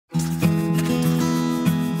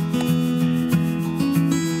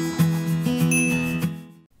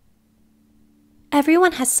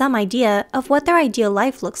Everyone has some idea of what their ideal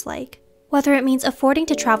life looks like, whether it means affording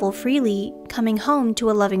to travel freely, coming home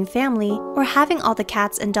to a loving family, or having all the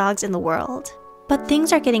cats and dogs in the world. But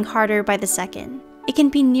things are getting harder by the second. It can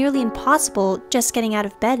be nearly impossible just getting out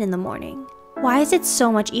of bed in the morning. Why is it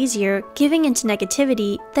so much easier giving into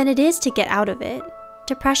negativity than it is to get out of it?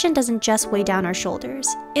 Depression doesn't just weigh down our shoulders.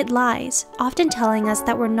 It lies, often telling us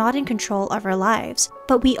that we're not in control of our lives,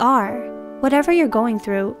 but we are. Whatever you're going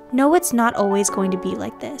through, know it's not always going to be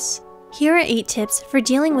like this. Here are 8 tips for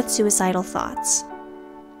dealing with suicidal thoughts.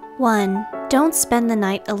 1. Don't spend the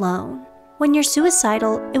night alone. When you're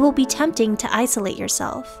suicidal, it will be tempting to isolate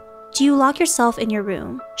yourself. Do you lock yourself in your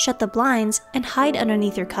room, shut the blinds, and hide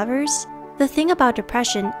underneath your covers? The thing about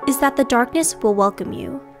depression is that the darkness will welcome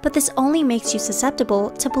you, but this only makes you susceptible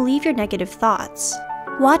to believe your negative thoughts.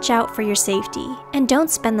 Watch out for your safety, and don't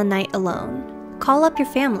spend the night alone. Call up your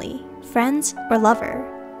family, friends, or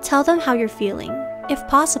lover. Tell them how you're feeling. If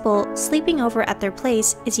possible, sleeping over at their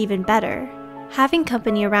place is even better. Having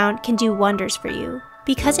company around can do wonders for you,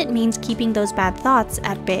 because it means keeping those bad thoughts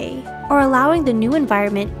at bay, or allowing the new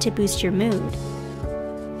environment to boost your mood.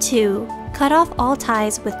 2. Cut off all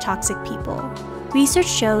ties with toxic people. Research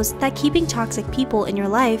shows that keeping toxic people in your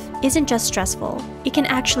life isn't just stressful, it can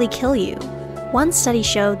actually kill you. One study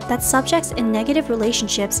showed that subjects in negative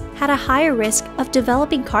relationships had a higher risk of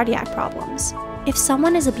developing cardiac problems. If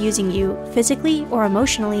someone is abusing you, physically or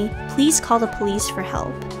emotionally, please call the police for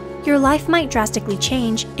help. Your life might drastically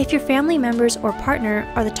change if your family members or partner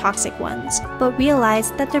are the toxic ones, but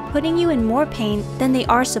realize that they're putting you in more pain than they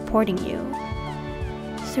are supporting you.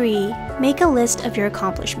 3. Make a list of your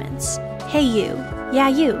accomplishments. Hey you, yeah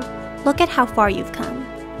you, look at how far you've come.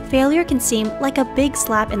 Failure can seem like a big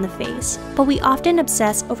slap in the face, but we often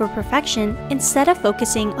obsess over perfection instead of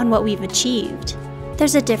focusing on what we've achieved.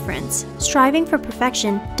 There's a difference. Striving for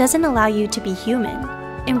perfection doesn't allow you to be human.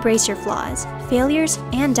 Embrace your flaws, failures,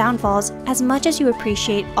 and downfalls as much as you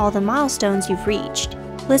appreciate all the milestones you've reached.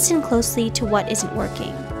 Listen closely to what isn't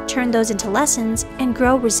working, turn those into lessons, and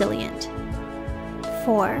grow resilient.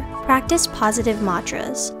 4. Practice positive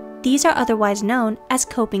mantras. These are otherwise known as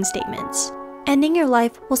coping statements. Ending your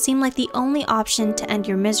life will seem like the only option to end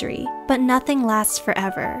your misery, but nothing lasts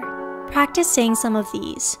forever. Practice saying some of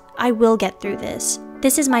these. I will get through this.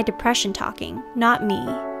 This is my depression talking, not me.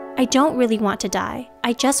 I don't really want to die.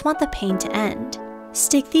 I just want the pain to end.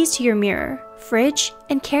 Stick these to your mirror, fridge,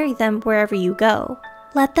 and carry them wherever you go.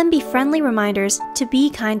 Let them be friendly reminders to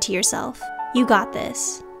be kind to yourself. You got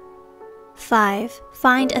this. 5.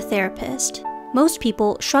 Find a therapist. Most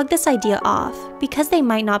people shrug this idea off because they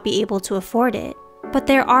might not be able to afford it. But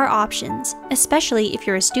there are options, especially if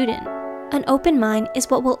you're a student. An open mind is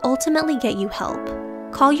what will ultimately get you help.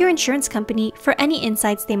 Call your insurance company for any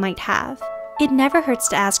insights they might have. It never hurts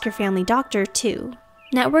to ask your family doctor, too.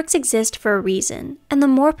 Networks exist for a reason, and the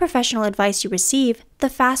more professional advice you receive, the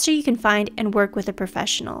faster you can find and work with a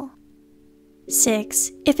professional.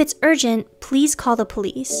 6. If it's urgent, please call the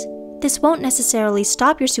police. This won't necessarily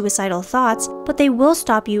stop your suicidal thoughts, but they will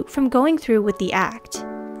stop you from going through with the act.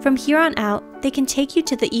 From here on out, they can take you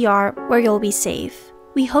to the ER where you'll be safe.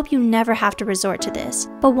 We hope you never have to resort to this,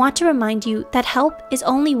 but want to remind you that help is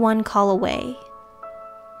only one call away.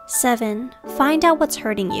 7. Find out what's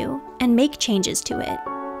hurting you and make changes to it.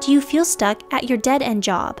 Do you feel stuck at your dead-end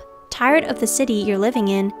job, tired of the city you're living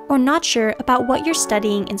in, or not sure about what you're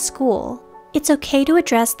studying in school? It's okay to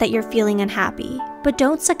address that you're feeling unhappy, but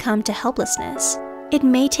don't succumb to helplessness. It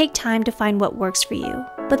may take time to find what works for you,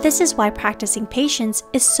 but this is why practicing patience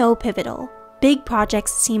is so pivotal. Big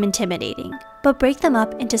projects seem intimidating, but break them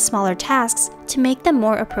up into smaller tasks to make them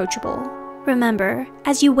more approachable. Remember,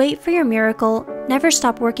 as you wait for your miracle, never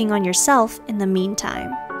stop working on yourself in the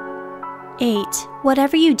meantime. 8.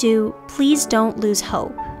 Whatever you do, please don't lose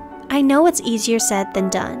hope. I know it's easier said than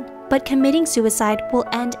done, but committing suicide will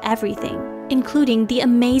end everything, including the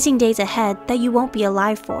amazing days ahead that you won't be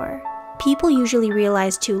alive for. People usually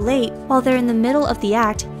realize too late, while they're in the middle of the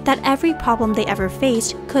act, that every problem they ever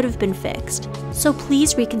faced could have been fixed. So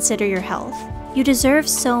please reconsider your health. You deserve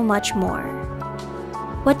so much more.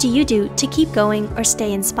 What do you do to keep going or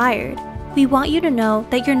stay inspired? We want you to know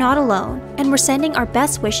that you're not alone, and we're sending our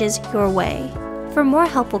best wishes your way. For more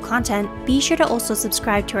helpful content, be sure to also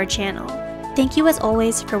subscribe to our channel. Thank you as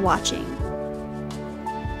always for watching.